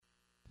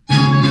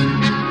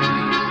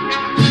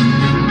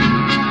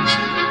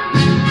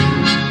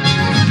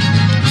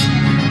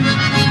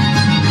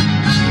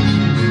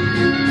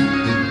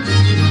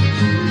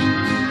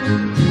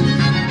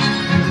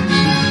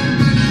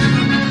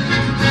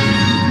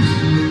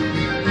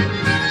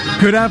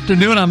Good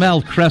afternoon. I'm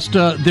Al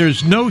Cresta.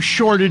 There's no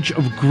shortage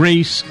of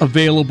grace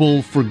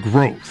available for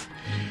growth.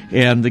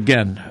 And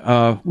again,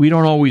 we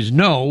don't always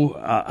know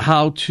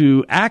how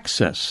to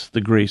access the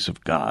grace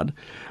of God.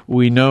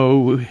 We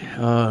know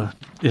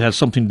it has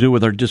something to do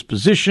with our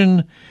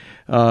disposition.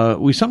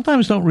 We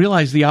sometimes don't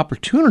realize the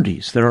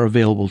opportunities that are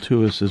available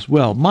to us as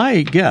well.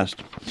 My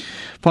guest,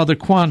 Father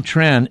Quan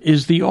Tran,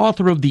 is the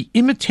author of The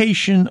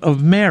Imitation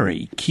of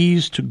Mary,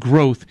 Keys to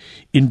Growth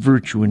in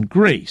Virtue and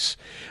Grace.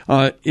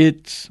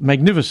 It's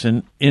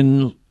magnificent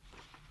in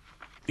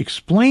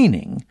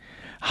explaining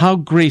how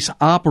grace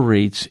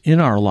operates in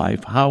our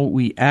life, how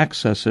we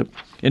access it,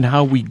 and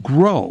how we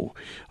grow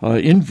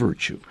in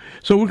virtue.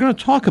 So we're going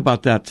to talk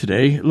about that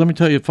today. Let me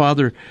tell you,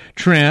 Father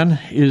Tran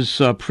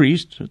is a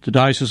priest at the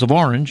Diocese of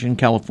Orange in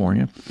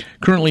California,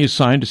 currently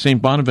assigned to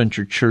St.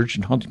 Bonaventure Church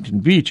in Huntington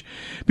Beach.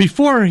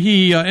 Before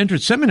he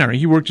entered seminary,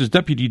 he worked as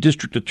Deputy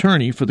District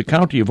Attorney for the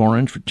County of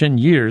Orange for 10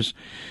 years.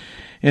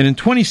 And in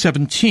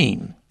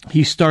 2017,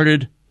 he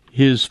started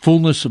his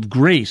Fullness of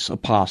Grace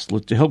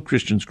apostolate to help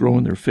Christians grow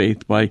in their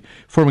faith by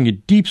forming a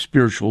deep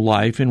spiritual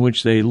life in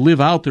which they live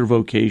out their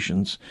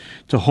vocations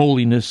to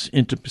holiness,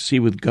 intimacy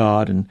with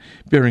God, and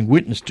bearing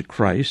witness to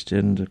Christ.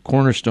 And the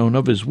cornerstone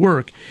of his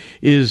work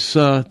is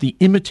the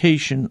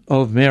Imitation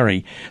of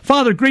Mary.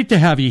 Father, great to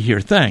have you here.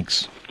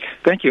 Thanks.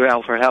 Thank you,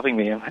 Al, for having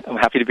me. I'm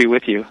happy to be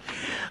with you.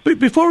 But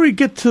before we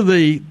get to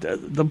the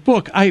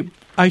book, I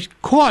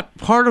caught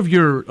part of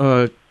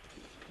your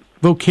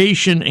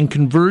vocation and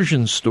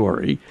conversion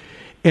story,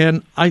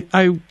 and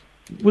I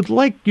would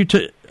like you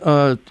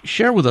to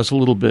share with us a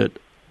little bit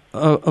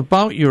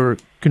about your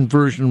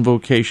conversion and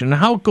vocation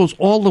and how it goes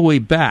all the way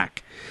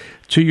back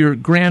to your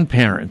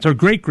grandparents or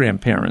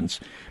great-grandparents,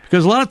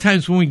 because a lot of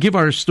times when we give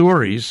our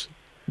stories,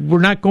 we're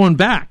not going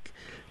back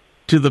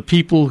to the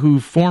people who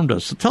formed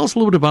us. So tell us a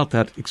little bit about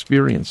that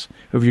experience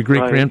of your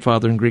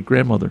great-grandfather and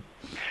great-grandmother.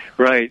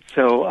 Right.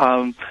 So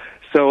I'm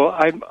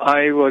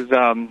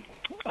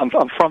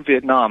from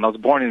Vietnam. I was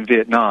born in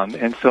Vietnam,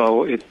 and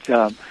so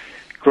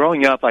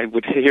growing up, I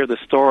would hear the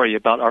story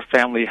about our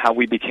family, how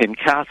we became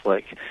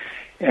Catholic.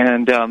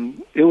 And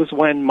it was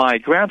when my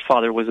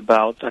grandfather was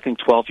about, I think,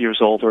 12 years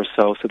old or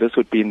so. So this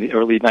would be in the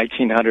early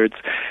 1900s.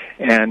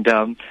 And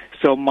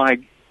so my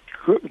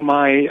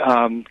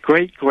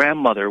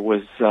great-grandmother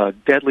was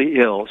deadly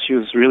ill. She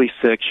was really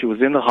sick. She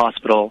was in the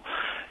hospital,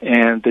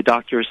 and the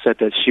doctor said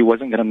that she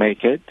wasn't going to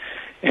make it.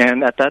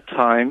 And at that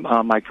time,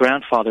 my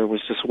grandfather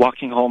was just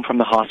walking home from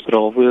the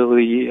hospital,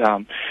 really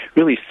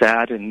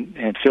sad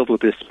and filled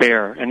with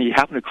despair. And he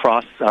happened to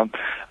cross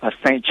a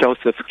St.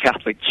 Joseph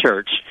Catholic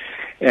Church.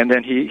 And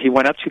then he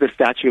went up to the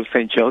statue of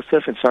St.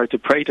 Joseph and started to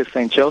pray to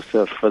St.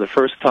 Joseph for the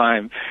first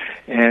time,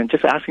 and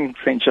just asking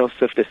St.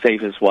 Joseph to save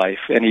his wife.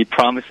 And he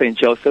promised St.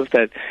 Joseph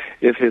that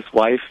if his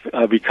wife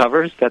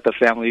recovers, that the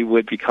family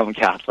would become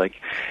Catholic.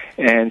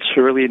 And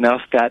surely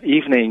enough, that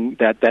evening,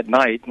 that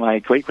night, my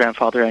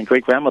great-grandfather and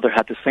great-grandmother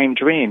had the same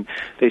dream.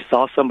 They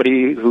saw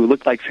somebody who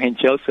looked like St.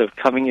 Joseph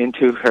coming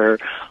into her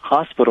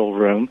hospital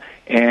room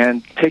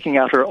and taking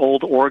out her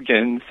old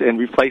organs and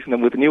replacing them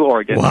with new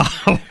organs.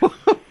 Wow.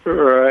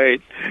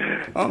 Right.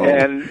 Uh-oh.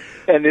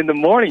 And in the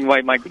morning,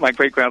 my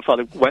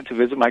great-grandfather went to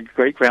visit my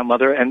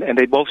great-grandmother, and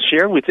they both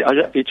shared with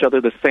each other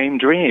the same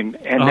dream.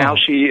 And now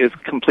she is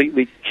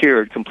completely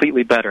cured,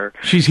 completely better.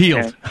 She's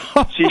healed.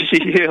 She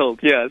healed,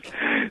 yes.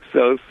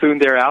 So soon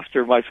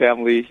thereafter, my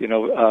family,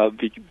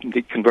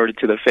 be converted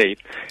to the faith.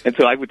 And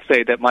so I would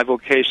say that my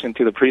vocation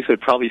to the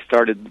priesthood probably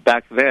started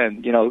back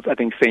then. I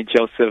think St.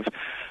 Joseph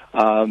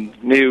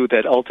knew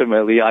that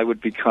ultimately I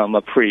would become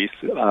a priest,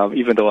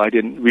 even though I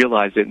didn't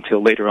realize it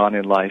until later on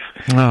in life.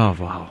 Oh,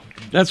 wow.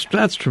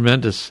 That's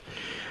tremendous.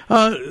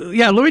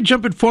 Let me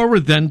jump it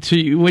forward then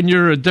to when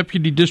you're a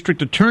deputy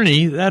district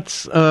attorney.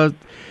 That's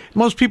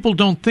most people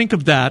don't think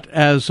of that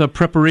as a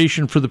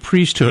preparation for the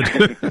priesthood.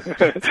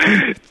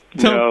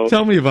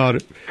 Tell me about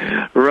it.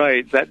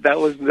 Right. That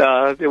was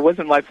it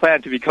wasn't my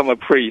plan to become a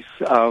priest.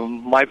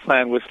 My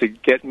plan was to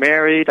get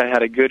married. I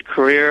had a good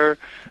career.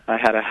 I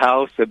had a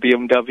house, a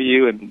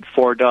BMW, and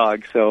 4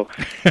 dogs. So,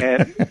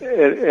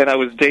 and I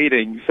was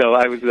dating. So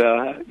I was,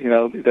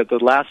 that the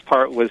last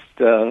part was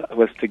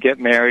to get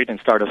married and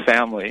start a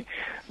family.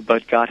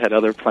 But God had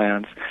other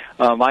plans.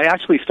 I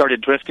actually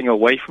started drifting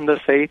away from the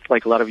faith,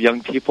 like a lot of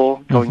young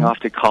people, going off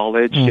to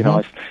college. Mm-hmm.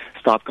 I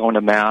stopped going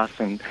to mass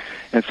and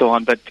so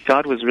on. But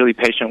God was really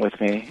patient with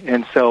me,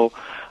 and so.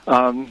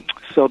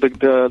 So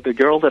the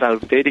girl that I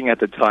was dating at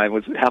the time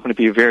happened to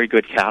be a very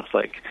good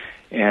Catholic.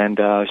 And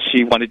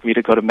she wanted me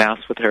to go to mass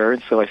with her,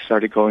 and so I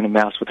started going to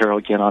mass with her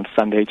again on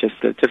Sunday, just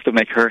to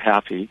make her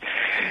happy.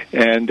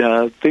 And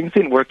things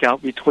didn't work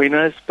out between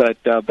us, but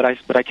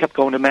I kept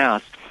going to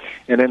mass.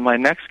 And then my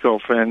next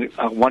girlfriend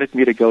wanted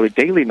me to go to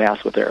daily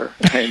mass with her,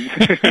 and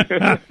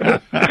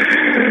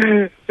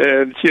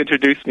she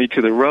introduced me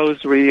to the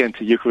Rosary and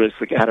to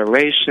Eucharistic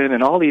adoration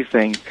and all these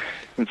things.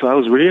 And so I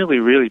was really,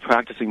 really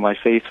practicing my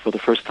faith for the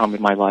first time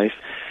in my life.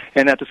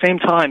 And at the same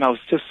time, I was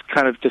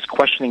just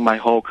questioning my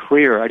whole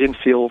career. I didn't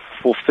feel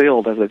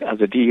fulfilled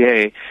as a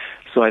DA.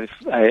 So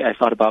I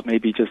thought about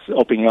maybe just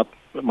opening up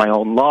my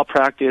own law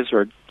practice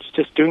or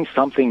just doing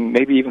something,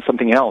 maybe even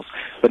something else.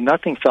 But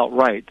nothing felt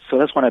right. So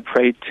that's when I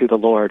prayed to the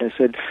Lord. I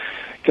said,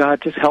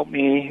 God, just help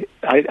me.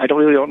 I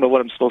don't know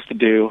what I'm supposed to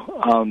do.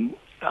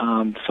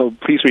 So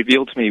please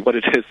reveal to me what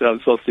it is that I'm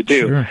supposed to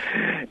do. Sure.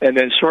 And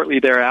then shortly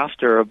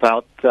thereafter,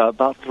 about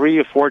 3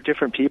 or 4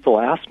 different people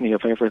asked me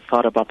if I ever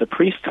thought about the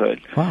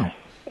priesthood. Wow.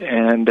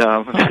 And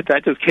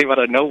that just came out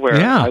of nowhere.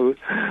 Yeah.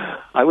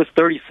 I was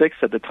 36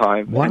 at the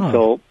time.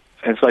 Wow.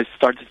 And so I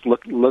started to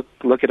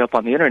look it up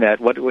on the internet.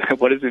 What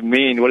does it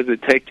mean? What does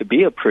it take to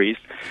be a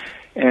priest?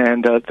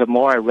 And the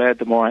more I read,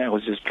 the more I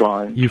was just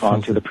drawn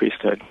to the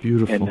priesthood.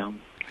 Beautiful. And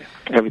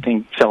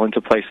everything fell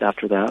into place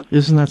after that.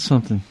 Isn't that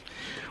something?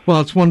 Well,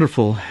 it's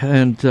wonderful,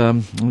 and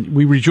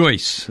we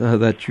rejoice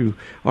that you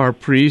are a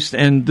priest.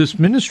 And this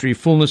ministry,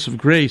 Fullness of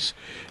Grace,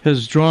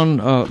 has drawn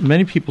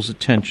many people's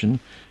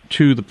attention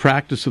to the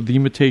practice of the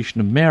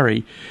imitation of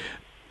Mary.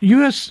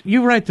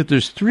 You write that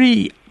there's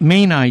 3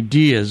 main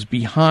ideas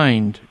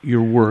behind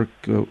your work,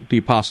 the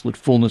apostolate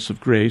Fullness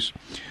of Grace.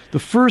 The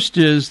first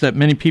is that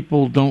many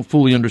people don't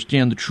fully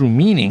understand the true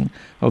meaning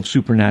of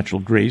supernatural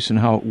grace and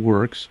how it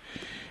works.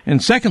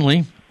 And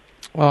secondly,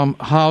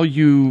 how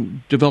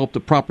you develop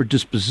the proper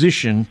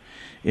disposition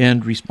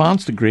and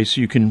response to grace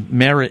so you can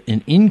merit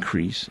an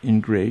increase in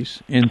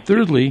grace. And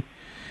thirdly,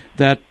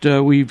 that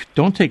we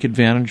don't take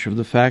advantage of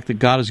the fact that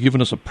God has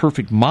given us a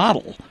perfect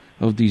model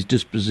of these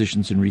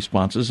dispositions and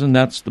responses, and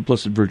that's the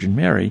Blessed Virgin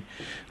Mary,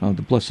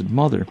 the Blessed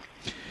Mother.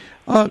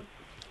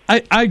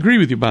 I agree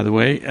with you, by the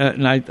way,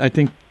 and I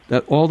think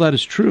that all that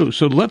is true.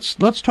 So let's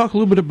talk a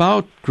little bit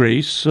about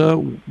grace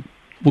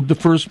with the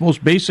first,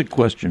 most basic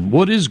question.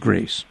 What is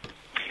grace?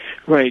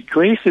 Right.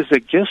 Grace is a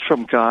gift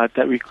from God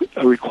that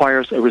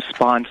requires a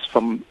response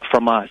from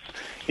us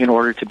in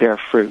order to bear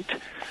fruit.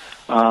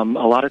 A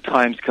lot of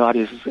times God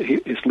is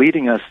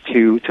leading us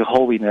to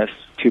holiness,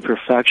 to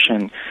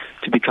perfection,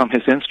 to become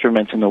His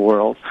instrument in the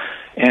world,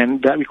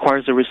 and that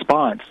requires a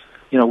response.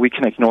 We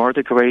can ignore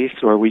the grace,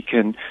 or we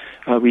can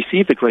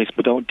receive the grace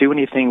but don't do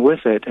anything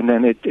with it, and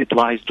then it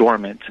lies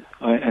dormant,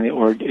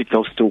 or it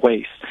goes to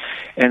waste.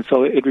 And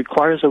so it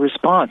requires a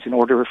response in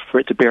order for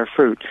it to bear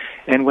fruit.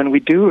 And when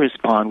we do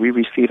respond, we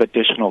receive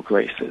additional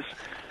graces.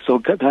 So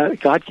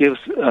God gives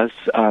us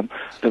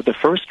the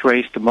first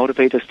grace to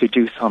motivate us to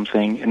do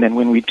something, and then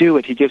when we do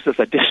it, He gives us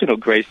additional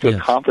grace to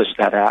accomplish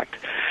that act.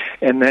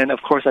 And then,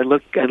 of course, I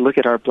look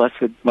at our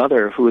Blessed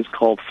Mother, who is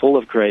called full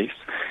of grace,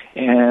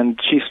 and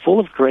she's full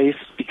of grace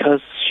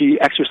because she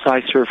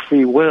exercised her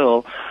free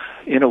will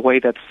in a way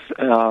that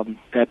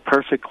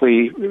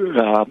perfectly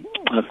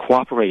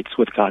cooperates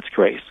with God's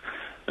grace.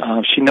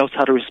 She knows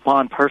how to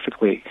respond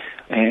perfectly,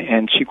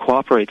 and she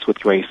cooperates with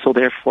grace. So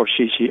therefore,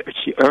 she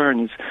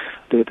earns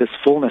this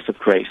fullness of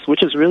grace,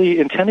 which is really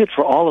intended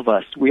for all of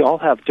us. We all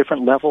have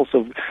different levels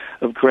of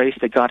grace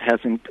that God has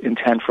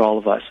intended for all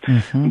of us.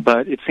 Mm-hmm.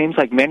 But it seems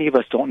like many of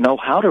us don't know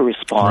how to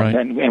respond,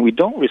 right. and we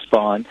don't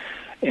respond,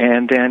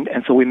 and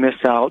so we miss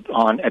out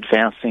on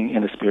advancing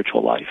in the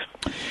spiritual life.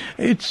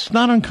 It's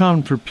not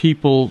uncommon for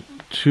people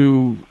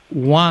to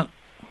want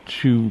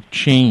to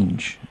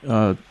change.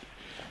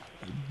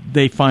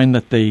 They find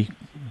that they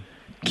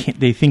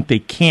think they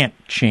can't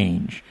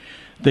change.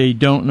 They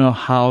don't know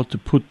how to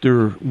put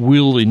their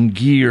will in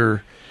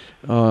gear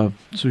so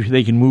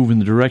they can move in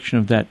the direction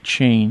of that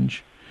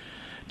change.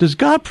 Does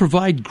God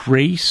provide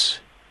grace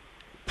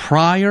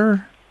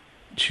prior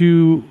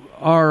to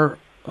our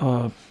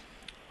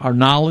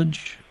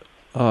knowledge?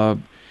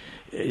 Can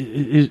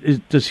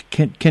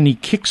He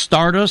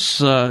kickstart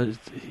us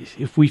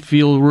if we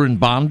feel we're in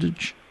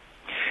bondage?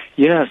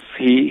 Yes,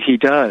 He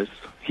does.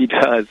 He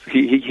does.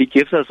 He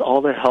gives us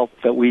all the help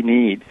that we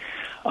need.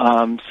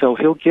 So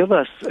He'll give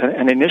us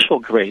an initial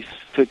grace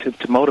to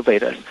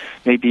motivate us.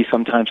 Maybe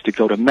sometimes to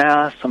go to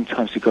Mass,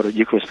 sometimes to go to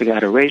Eucharistic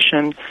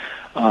adoration,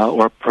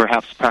 or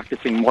perhaps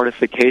practicing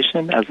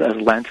mortification as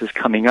Lent is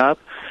coming up,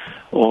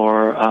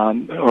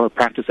 or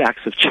practice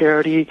acts of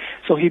charity.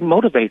 So He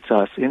motivates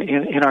us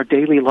in our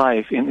daily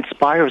life, and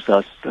inspires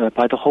us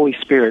by the Holy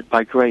Spirit,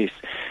 by grace,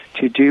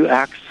 to do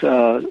acts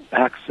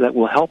that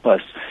will help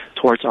us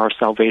towards our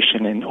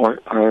salvation and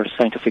our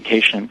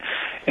sanctification.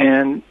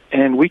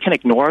 And we can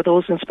ignore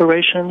those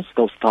inspirations,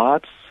 those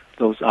thoughts,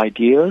 those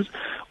ideas,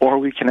 or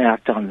we can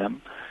act on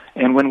them.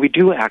 And when we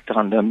do act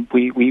on them,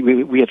 we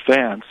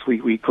advance,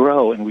 we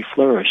grow, and we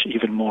flourish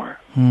even more.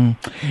 And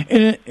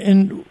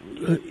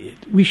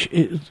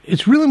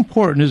it's really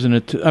important, isn't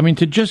it?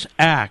 To just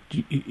act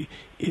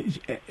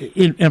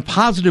in a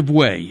positive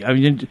way.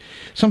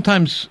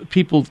 Sometimes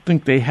people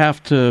think they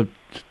have to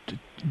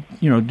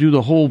do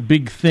the whole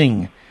big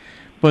thing.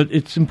 But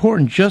it's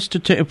important just to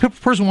take. If a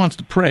person wants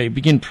to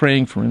begin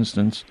praying, for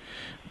instance,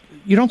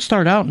 you don't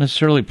start out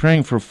necessarily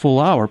praying for a full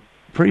hour.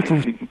 Pray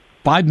for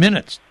 5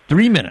 minutes,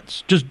 3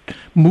 minutes. Just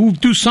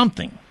do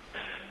something.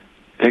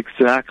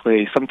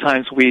 Exactly.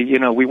 Sometimes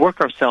we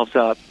work ourselves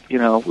up.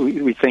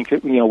 We think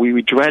that,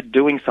 we dread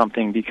doing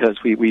something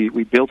because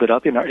we build it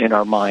up in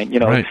our mind.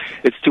 Right.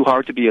 It's too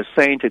hard to be a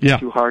saint. It's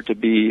too hard to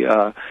be.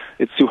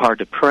 It's too hard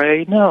to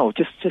pray. No,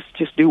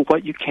 just do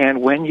what you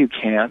can when you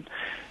can.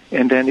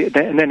 And then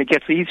it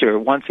gets easier.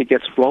 Once it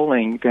gets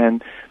rolling,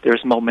 then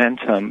there's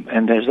momentum,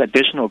 and there's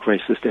additional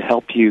graces to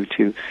help you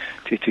to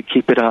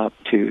keep it up,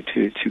 to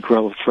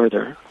grow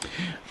further.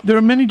 There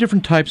are many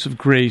different types of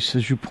grace,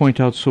 as you point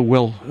out so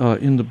well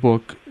in the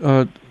book.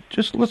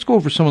 Just let's go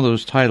over some of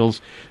those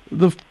titles.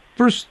 The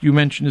first you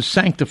mentioned is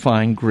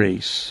sanctifying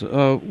grace.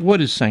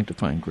 What is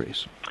sanctifying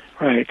grace?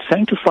 Right.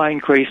 Sanctifying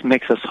grace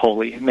makes us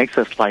holy. It makes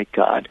us like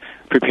God,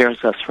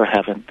 prepares us for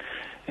heaven.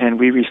 And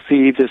we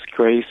receive this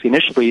grace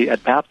initially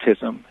at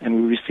baptism, and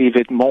we receive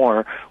it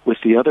more with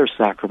the other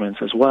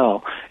sacraments as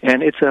well.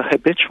 And it's a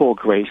habitual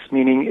grace,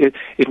 meaning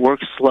it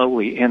works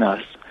slowly in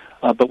us.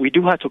 But we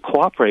do have to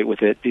cooperate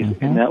with it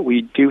in that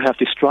we do have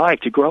to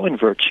strive to grow in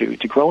virtue,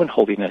 to grow in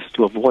holiness,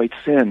 to avoid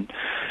sin.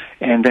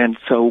 And then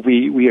so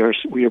we are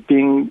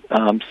being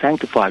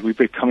sanctified. We're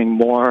becoming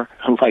more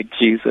like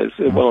Jesus,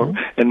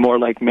 and more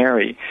like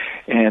Mary.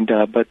 And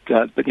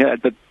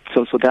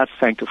so that's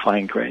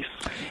sanctifying grace.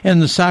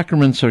 And the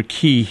sacraments are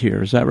key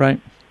here. Is that right?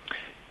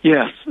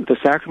 Yes, the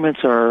sacraments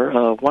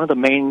are one of the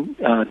main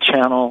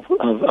channel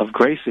of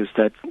graces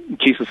that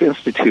Jesus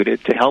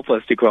instituted to help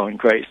us to grow in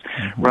grace.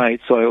 Right.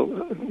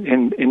 So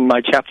in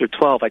my chapter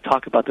 12, I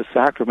talk about the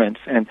sacraments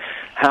and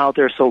how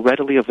they're so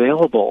readily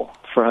available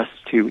for us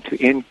to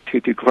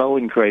grow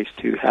in grace,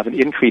 to have an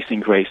increase in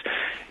grace,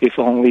 if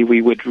only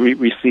we would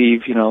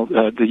receive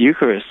the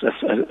Eucharist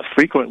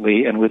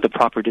frequently and with the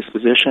proper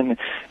disposition,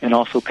 and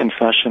also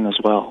confession as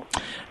well.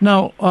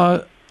 Now,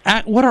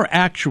 what are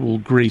actual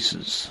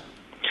graces?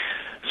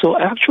 So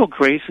actual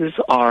graces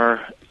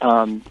are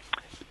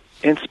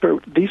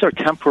these are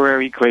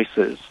temporary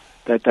graces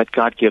that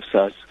God gives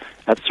us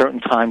at certain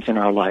times in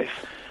our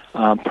life.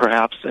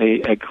 Perhaps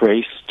a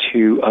grace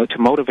to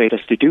motivate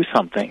us to do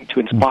something, to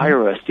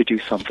inspire us to do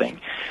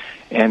something.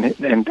 And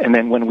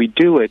then when we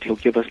do it, He'll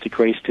give us the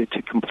grace to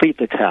complete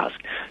the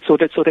task. So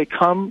they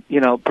come,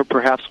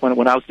 perhaps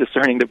when I was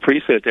discerning the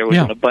priesthood, there was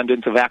an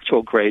abundance of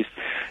actual grace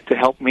to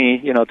help me,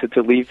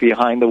 to leave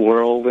behind the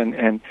world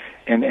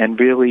and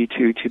really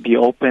to be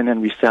open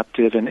and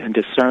receptive and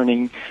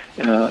discerning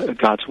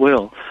God's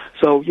will.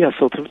 So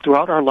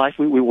throughout our life,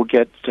 we will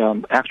get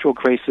actual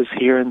graces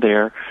here and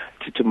there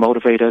to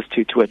motivate us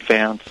to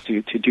advance,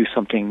 to do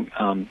something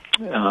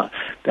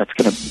that's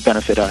going to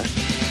benefit us.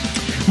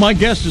 My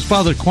guest is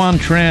Father Quan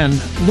Tran,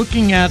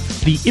 looking at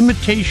the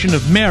imitation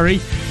of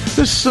Mary.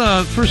 This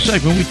first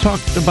segment, we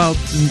talked about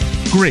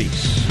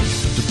grace,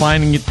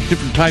 defining it,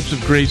 different types of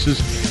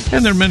graces,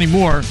 and there are many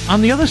more.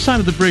 On the other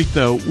side of the break,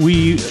 though,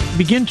 we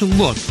begin to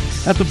look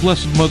at the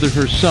Blessed Mother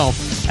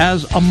herself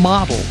as a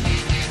model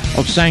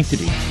of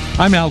sanctity.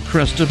 I'm Al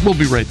Cresta. We'll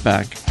be right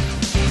back.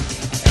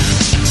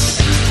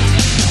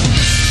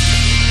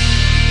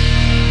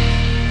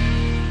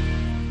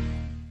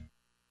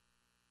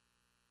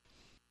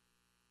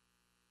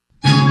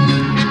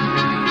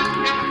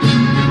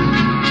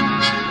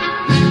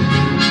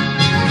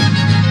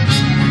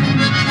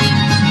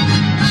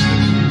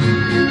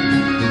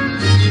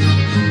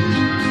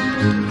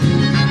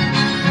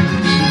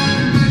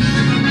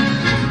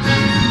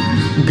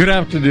 Good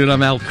afternoon.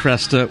 I'm Al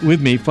Cresta. With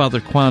me, Father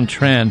Quan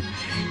Tran.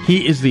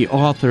 He is the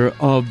author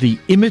of The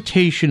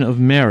Imitation of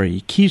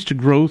Mary, Keys to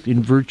Growth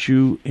in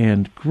Virtue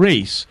and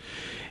Grace.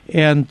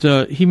 And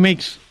he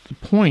makes the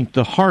point,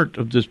 the heart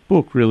of this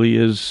book really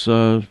is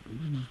the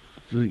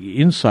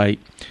insight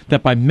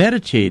that by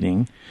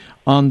meditating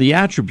on the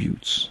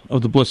attributes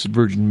of the Blessed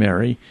Virgin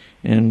Mary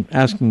and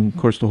asking, of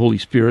course, the Holy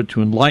Spirit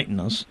to enlighten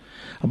us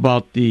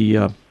about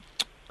the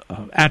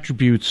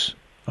attributes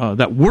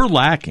that we're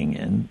lacking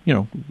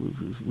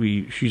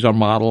in, she's our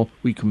model,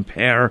 we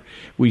compare,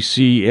 we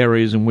see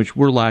areas in which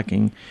we're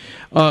lacking.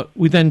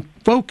 We then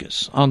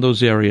focus on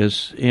those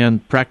areas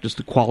and practice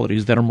the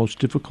qualities that are most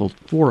difficult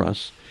for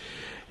us.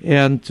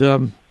 And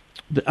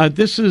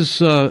this is,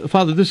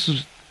 Father, this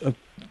is a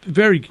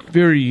very,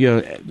 very,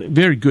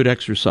 very good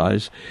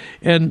exercise.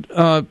 And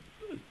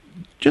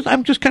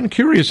I'm just kind of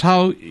curious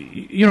how,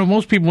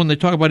 most people when they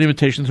talk about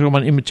imitation, they talk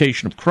about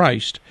imitation of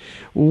Christ.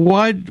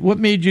 What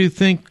made you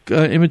think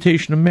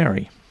imitation of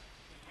Mary?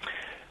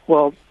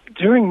 Well,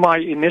 during my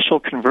initial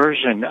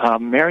conversion,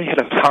 Mary had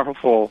a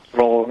powerful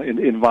role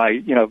in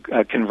my,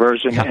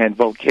 conversion and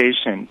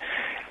vocation.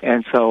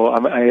 And so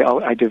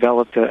I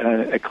developed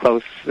a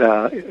close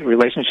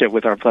relationship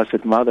with our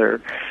Blessed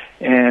Mother.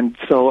 And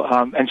so,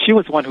 and she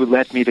was one who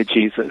led me to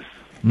Jesus.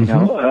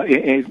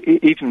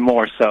 Even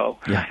more so.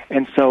 Yeah.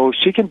 And so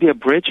she can be a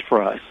bridge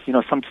for us.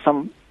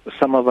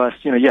 Some of us,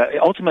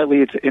 ultimately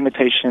it's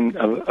imitation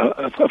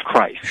of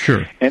Christ.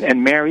 Sure.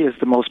 And Mary is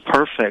the most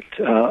perfect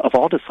of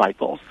all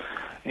disciples.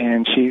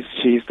 and she's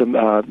the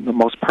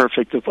most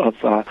perfect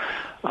of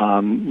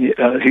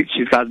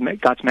she's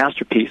God's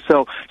masterpiece.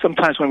 So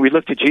sometimes when we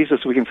look to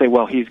Jesus, we can say,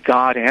 well, he's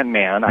God and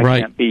man. I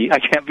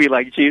can't be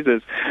like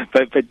Jesus.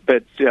 But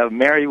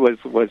Mary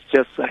was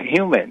just a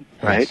human,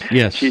 right?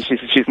 Yes.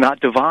 She's not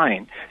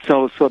divine.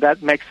 So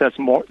that makes it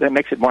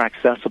more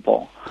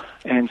accessible.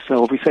 And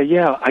so we say,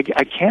 yeah, I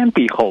can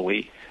be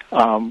holy.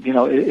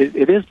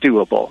 It is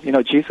doable.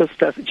 Jesus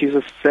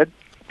said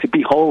to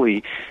be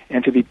holy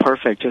and to be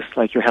perfect, just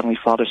like your Heavenly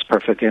Father's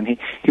perfect. And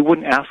he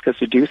wouldn't ask us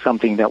to do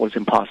something that was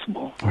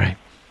impossible.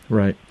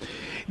 Right.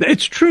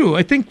 It's true.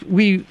 I think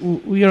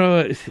when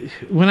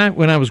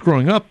I was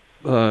growing up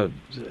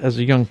as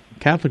a young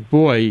Catholic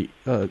boy,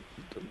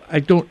 I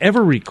don't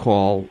ever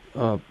recall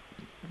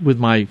with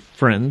my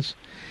friends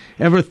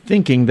ever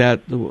thinking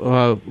that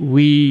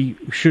we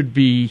should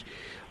be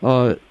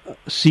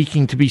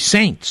seeking to be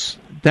saints.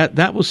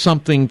 That was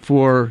something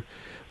for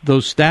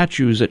those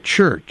statues at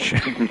church,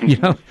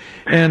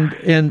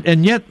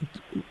 and yet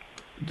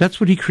that's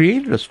what he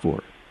created us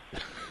for.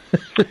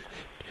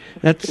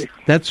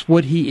 That's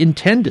what he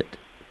intended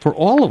for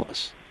all of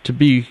us, to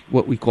be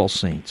what we call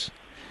saints.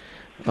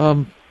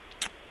 When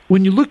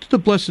you look to the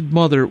Blessed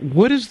Mother,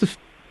 what is the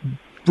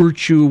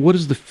virtue, what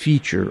is the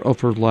feature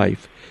of her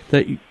life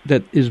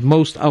that is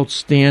most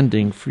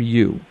outstanding for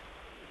you?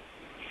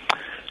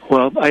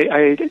 Well,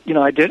 I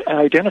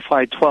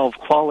identified 12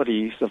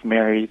 qualities of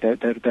Mary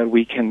that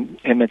we can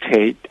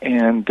imitate,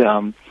 and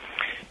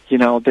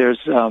there's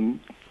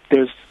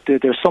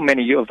so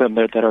many of them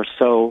that are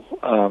so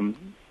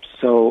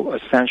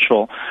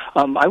essential.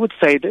 I would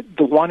say that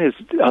the one is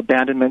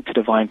abandonment to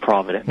divine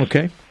providence.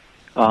 Okay.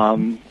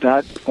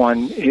 That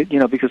one,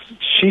 because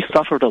she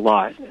suffered a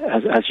lot,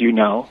 as you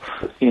know,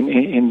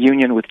 in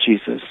union with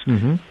Jesus,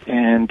 mm-hmm.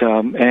 and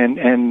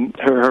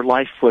her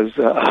life was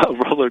a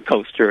roller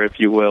coaster, if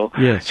you will.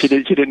 Yes. She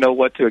didn't know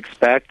what to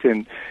expect,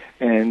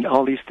 and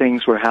all these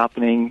things were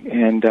happening,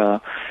 and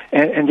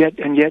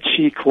yet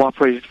she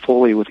cooperated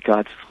fully with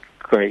God's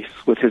grace,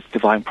 with His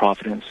divine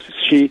providence.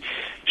 She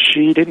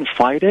didn't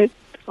fight it.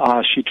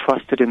 She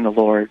trusted in the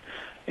Lord.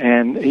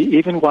 And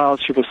even while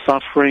she was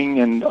suffering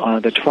and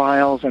the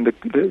trials and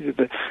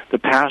the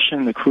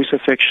passion, the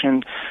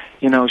crucifixion,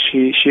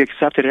 she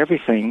accepted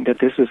everything, that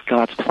this is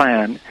God's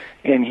plan,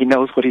 and He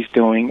knows what He's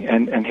doing,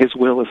 and His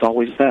will is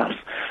always best.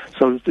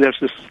 So there's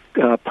this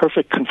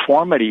perfect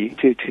conformity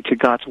to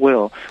God's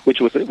will, which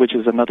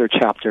is another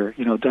chapter.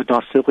 The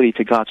docility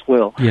to God's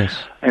will. Yes.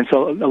 And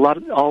so a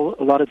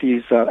lot of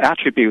these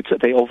attributes,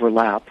 they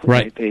overlap.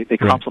 Right. They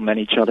complement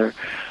each other.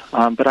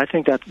 But I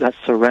think that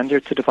surrender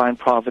to divine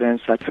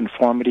providence, that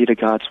conformity to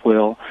God's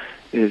will,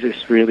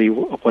 is really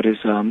what is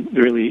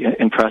really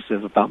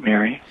impressive about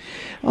Mary.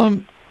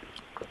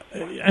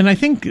 And I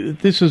think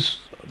this is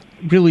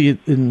really,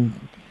 in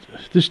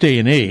this day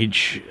and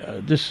age,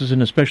 this is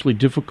an especially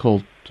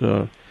difficult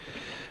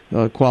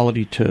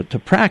quality to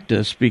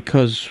practice,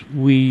 because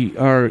we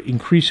are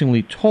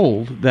increasingly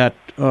told that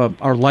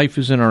our life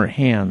is in our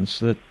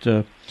hands,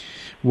 that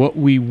what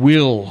we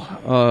will,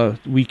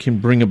 we can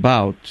bring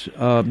about.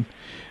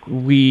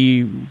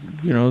 We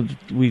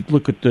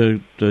look at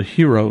the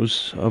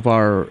heroes of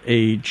our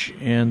age,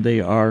 and they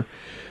are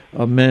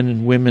men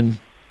and women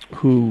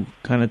who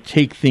kind of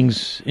take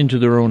things into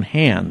their own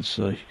hands.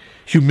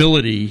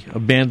 Humility,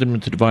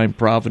 abandonment to divine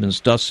providence,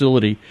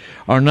 docility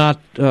are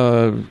not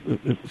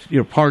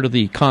part of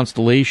the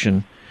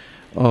constellation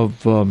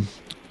of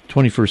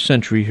 21st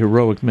century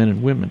heroic men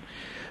and women.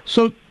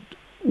 So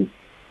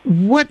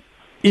what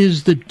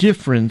is the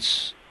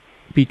difference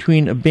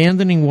between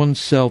abandoning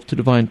oneself to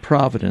divine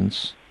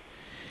providence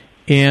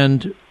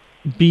and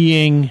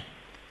being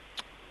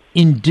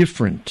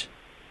indifferent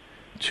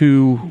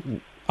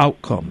to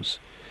outcomes?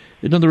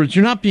 In other words,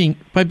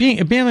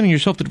 abandoning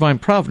yourself to divine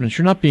providence,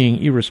 you're not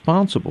being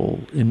irresponsible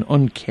and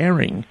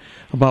uncaring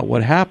about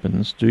what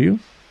happens, do you?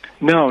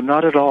 No,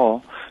 not at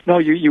all. No,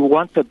 you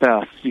want the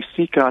best. You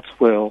seek God's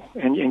will,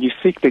 and you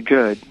seek the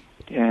good,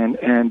 and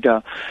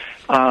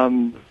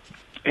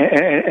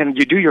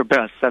you do your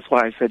best. That's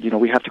why I said,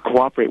 we have to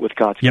cooperate with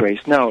God's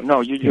grace. No,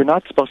 you're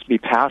not supposed to be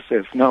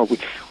passive. No,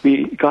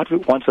 God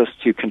wants us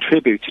to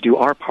contribute, to do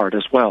our part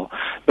as well.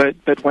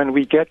 But when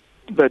we get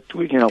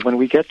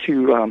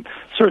to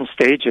certain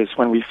stages,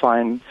 when we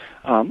find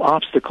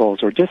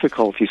obstacles or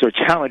difficulties or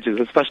challenges,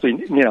 especially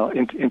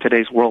in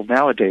today's world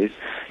nowadays,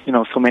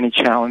 so many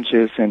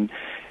challenges and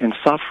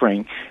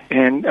suffering,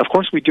 and of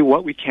course we do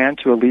what we can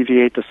to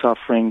alleviate the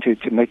suffering,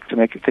 to make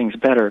things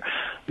better.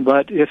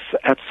 But if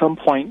at some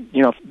point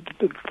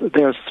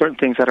there are certain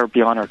things that are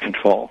beyond our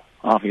control,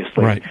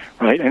 obviously, right,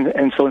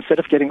 and so instead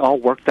of getting all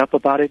worked up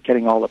about it,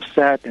 getting all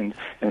upset and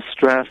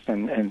stressed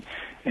and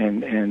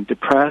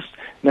depressed,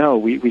 no,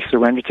 we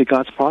surrender to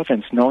God's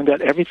providence, knowing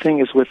that everything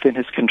is within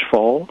His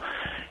control,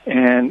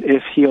 and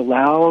if He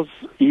allows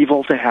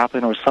evil to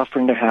happen or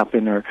suffering to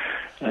happen or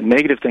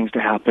negative things to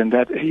happen,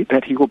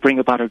 that He will bring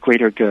about a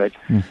greater good.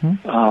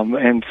 Mm-hmm.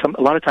 And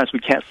a lot of times we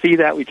can't see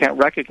that, we can't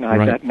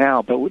recognize that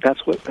now, but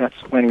that's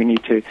when we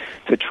need to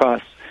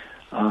trust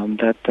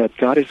that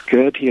God is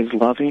good, He is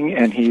loving,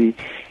 and He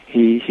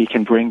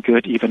can bring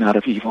good even out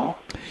of evil.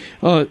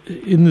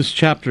 In this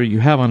chapter you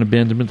have on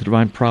abandonment to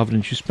divine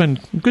providence, you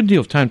spend a good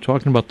deal of time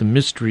talking about the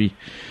mystery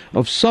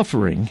of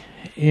suffering,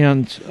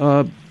 and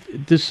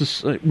this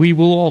is we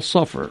will all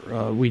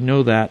suffer. We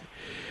know that.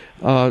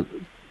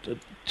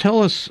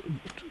 Tell us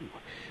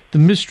the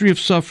mystery of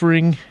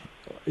suffering.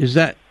 Is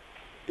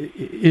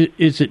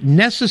it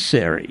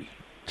necessary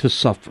to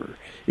suffer?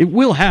 It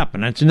will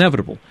happen. It's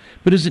inevitable.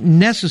 But is it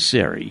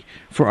necessary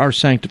for our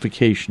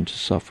sanctification to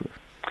suffer?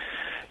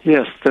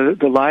 Yes,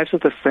 the lives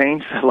of the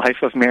saints, the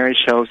life of Mary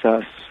shows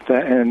us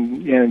that,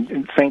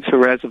 and Saint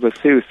Therese of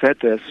Lisieux said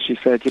this. She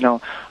said,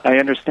 I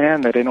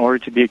understand that in order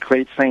to be a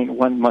great saint,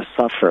 one must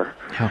suffer.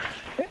 Yeah.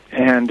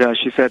 And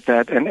she said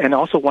that, and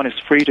also one is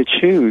free to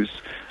choose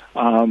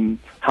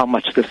how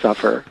much to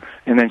suffer.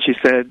 And then she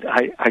said,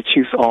 I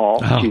choose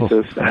all,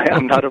 Jesus.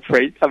 I'm not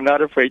afraid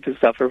to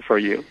suffer for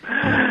you.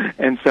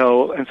 And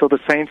so the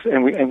saints,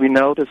 and we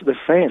know this, the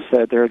saints,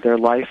 that their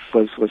life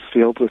was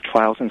filled with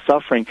trials and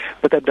suffering,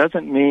 but that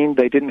doesn't mean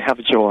they didn't have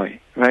joy,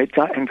 right?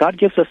 God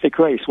gives us the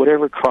grace.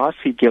 Whatever cross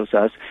He gives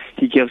us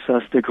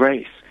the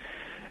grace.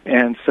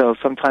 And so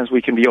sometimes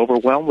we can be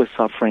overwhelmed with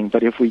suffering,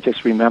 but if we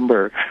just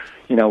remember,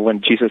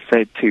 when Jesus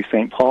said to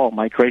St. Paul,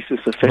 "My grace is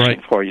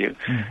sufficient for you."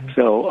 Mm-hmm.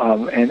 So,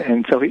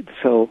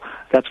 so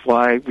that's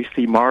why we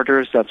see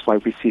martyrs. That's why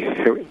we see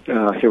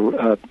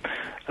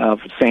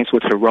saints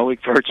with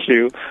heroic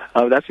virtue.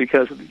 That's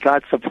because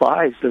God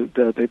supplies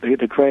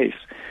the grace.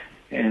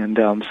 And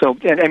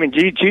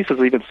Jesus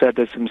even said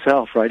this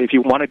Himself, right? If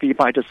you want to be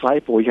my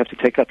disciple, you have to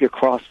take up your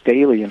cross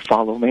daily and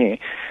follow me.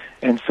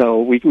 And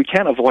so we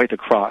can't avoid the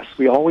cross.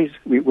 We're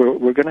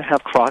going to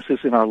have crosses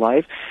in our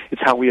life. It's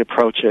how we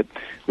approach it.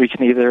 We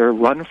can either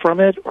run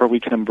from it or we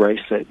can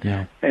embrace it.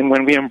 Yeah. And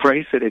when we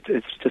embrace it,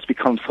 it's just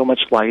becomes so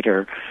much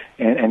lighter,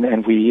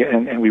 and we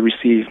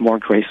receive more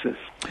graces.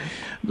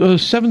 The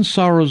 7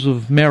 sorrows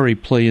of Mary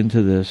play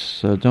into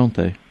this, don't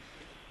they?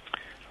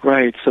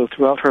 Right. So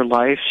throughout her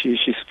life, she's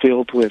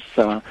filled with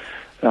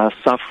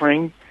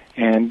suffering,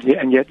 and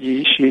yet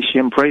she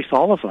embraced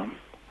all of them.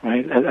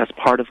 Right, as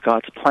part of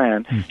God's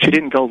plan. Mm-hmm. She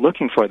didn't go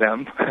looking for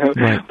them,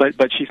 right.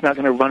 but she's not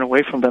going to run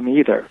away from them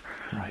either.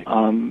 Right.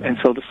 And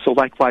so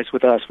likewise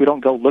with us, we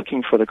don't go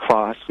looking for the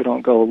cross. We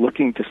don't go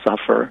looking to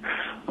suffer.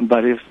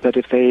 But if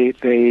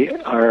they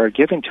are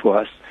given to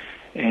us,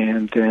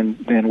 and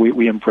then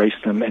we embrace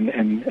them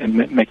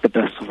and make the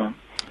best of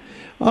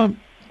them.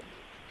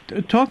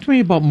 Talk to me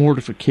about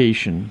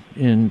mortification.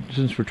 And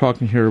since we're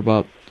talking here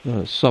about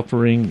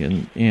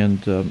suffering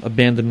and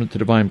abandonment to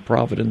divine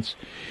providence,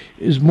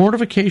 is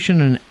mortification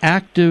an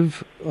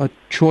active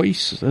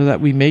choice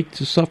that we make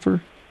to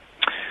suffer?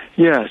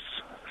 Yes.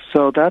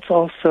 So that's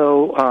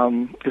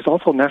also is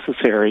also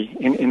necessary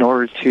in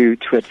order to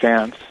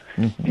advance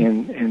mm-hmm.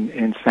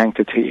 in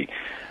sanctity.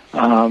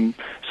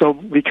 So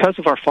because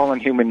of our fallen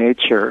human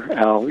nature,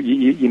 Al,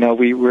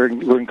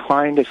 we're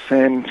inclined to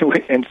sin,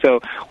 and so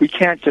we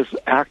can't just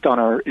act on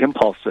our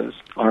impulses,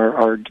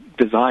 our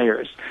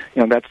desires.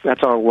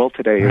 That's our world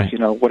today. Right. Is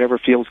whatever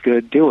feels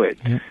good, do it.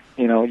 Yeah.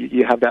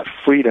 You have that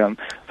freedom,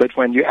 but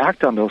when you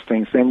act on those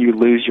things, then you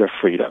lose your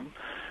freedom,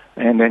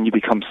 and then you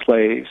become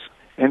slaves.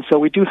 And so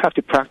we do have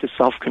to practice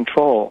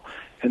self-control,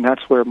 and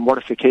that's where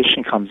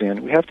mortification comes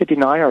in. We have to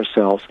deny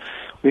ourselves.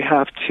 We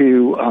have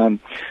to,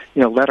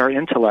 let our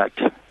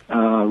intellect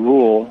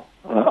rule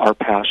our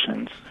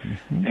passions.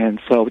 Mm-hmm. And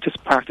so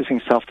just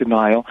practicing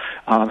self-denial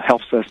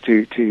helps us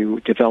to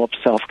develop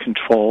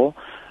self-control,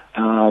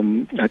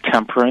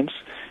 temperance,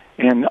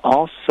 and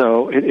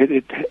also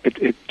it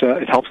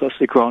helps us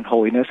to grow in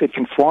holiness. It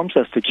conforms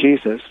us to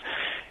Jesus.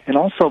 And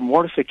also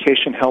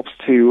mortification helps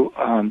to,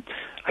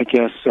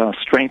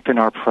 strengthen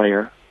our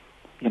prayer.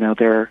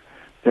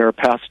 There are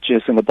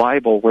passages in the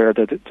Bible where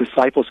the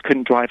disciples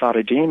couldn't drive out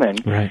a demon,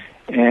 right.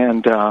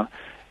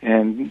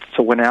 And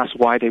so when asked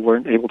why they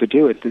weren't able to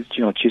do it,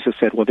 Jesus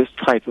said, "Well, this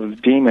type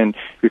of demon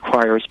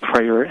requires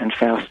prayer and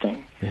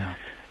fasting." Yeah.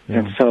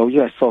 And so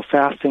so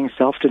fasting,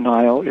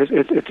 self-denial,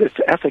 it's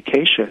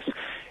efficacious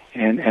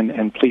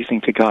and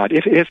pleasing to God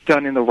if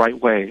done in the right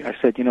way. I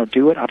said,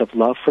 do it out of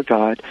love for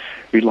God,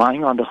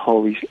 relying on the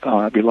Holy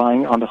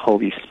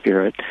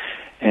Spirit,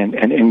 and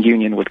in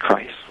union with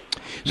Christ.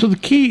 So the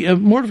key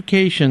of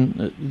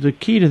mortification, the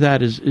key to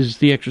that is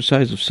the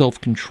exercise of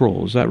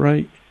self-control. Is that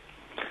right?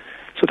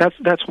 So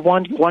that's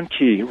one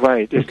key,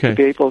 right? Is to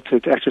be able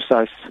to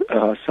exercise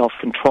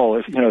self-control.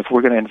 If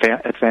we're going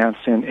to advance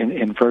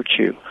in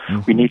virtue,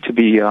 mm-hmm. we need to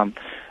be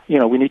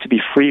we need to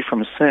be free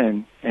from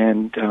sin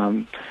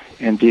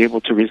and be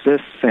able to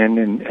resist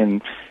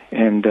sin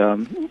and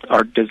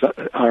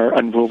our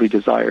unruly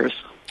desires.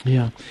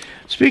 Yeah.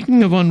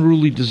 Speaking of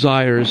unruly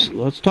desires,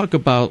 let's talk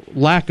about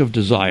lack of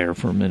desire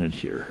for a minute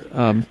here.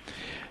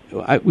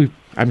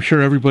 I'm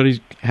sure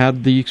everybody's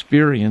had the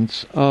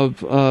experience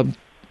of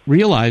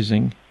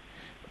realizing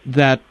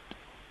that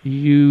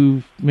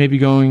you may be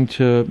going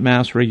to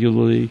Mass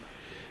regularly.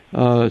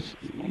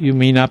 You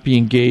may not be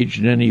engaged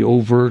in any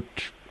overt,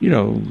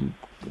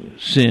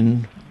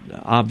 sin,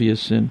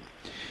 obvious sin.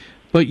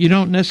 but you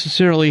don't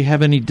necessarily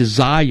have any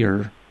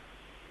desire,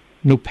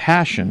 no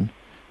passion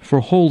for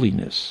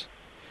holiness.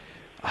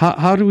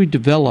 How do we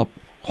develop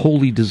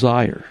holy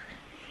desire?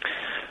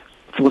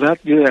 Well,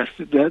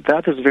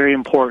 that is very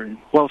important.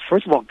 Well,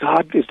 first of all,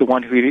 God is the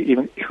one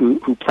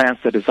who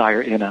plants the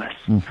desire in us,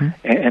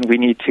 and we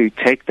need to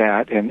take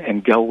that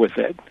and go with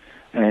it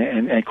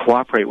and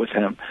cooperate with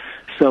Him.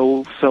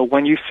 So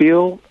when you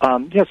feel,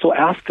 so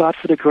ask God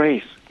for the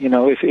grace.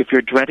 If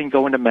you're dreading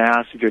going to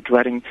Mass,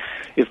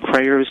 if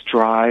prayer is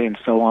dry and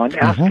so on,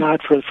 ask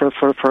God for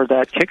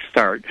that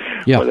kickstart,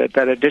 or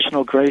that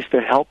additional grace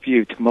to help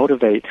you, to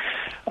motivate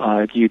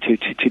you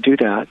to do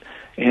that.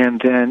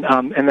 And then,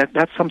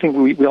 that's something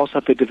we also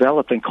have to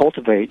develop and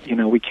cultivate.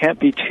 We can't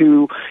be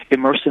too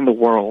immersed in the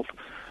world.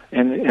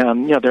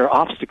 And, there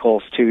are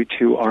obstacles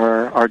to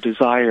our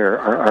desire,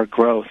 our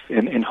growth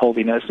in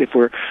holiness. If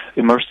we're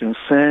immersed in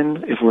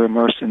sin, if we're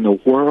immersed in the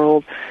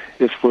world,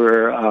 if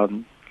we're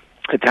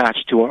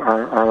attached to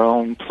our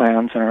own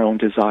plans and our own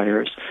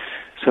desires.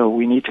 So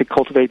we need to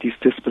cultivate these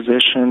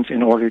dispositions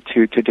in order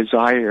to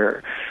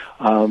desire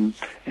and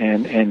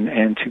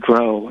to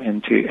grow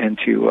and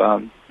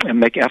to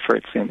make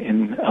efforts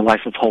in a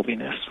life of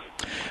holiness.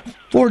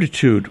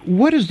 Fortitude.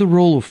 What is the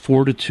role of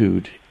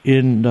fortitude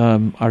in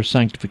our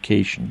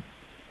sanctification?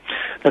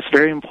 That's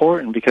very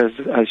important because,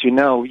 as you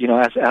know,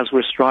 as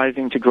we're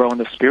striving to grow in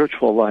the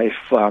spiritual life,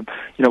 we're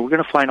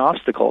going to find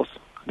obstacles.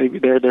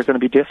 There are going to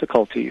be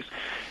difficulties,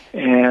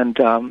 and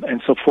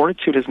so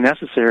fortitude is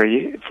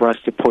necessary for us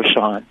to push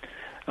on,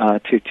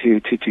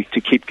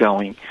 to keep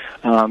going,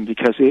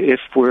 because if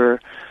we're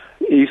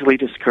easily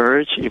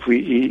discouraged, if we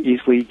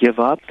easily give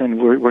up, then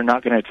we're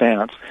not going to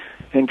advance.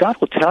 And God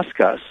will test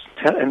us,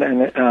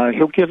 and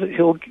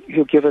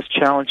He'll give us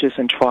challenges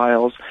and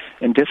trials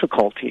and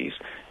difficulties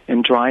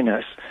and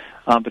dryness.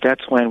 But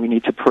that's when we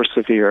need to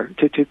persevere,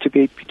 to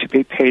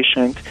be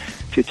patient,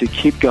 to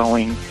keep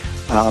going,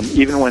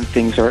 even when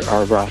things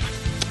are rough.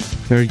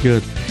 Very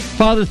good.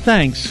 Father,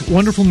 thanks.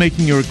 Wonderful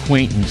making your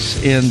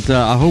acquaintance, and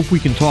I hope we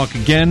can talk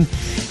again.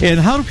 And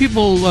how do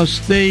people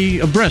stay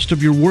abreast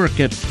of your work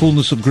at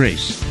Fullness of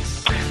Grace?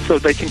 So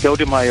they can go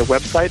to my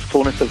website,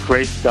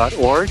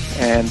 fullnessofgrace.org,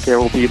 and there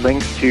will be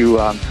links to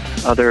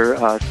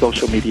other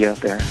social media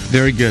there.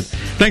 Very good.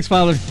 Thanks,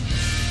 Father.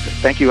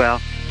 Thank you,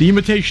 Al. The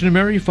Imitation of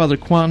Mary, Father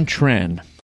Quan Tran.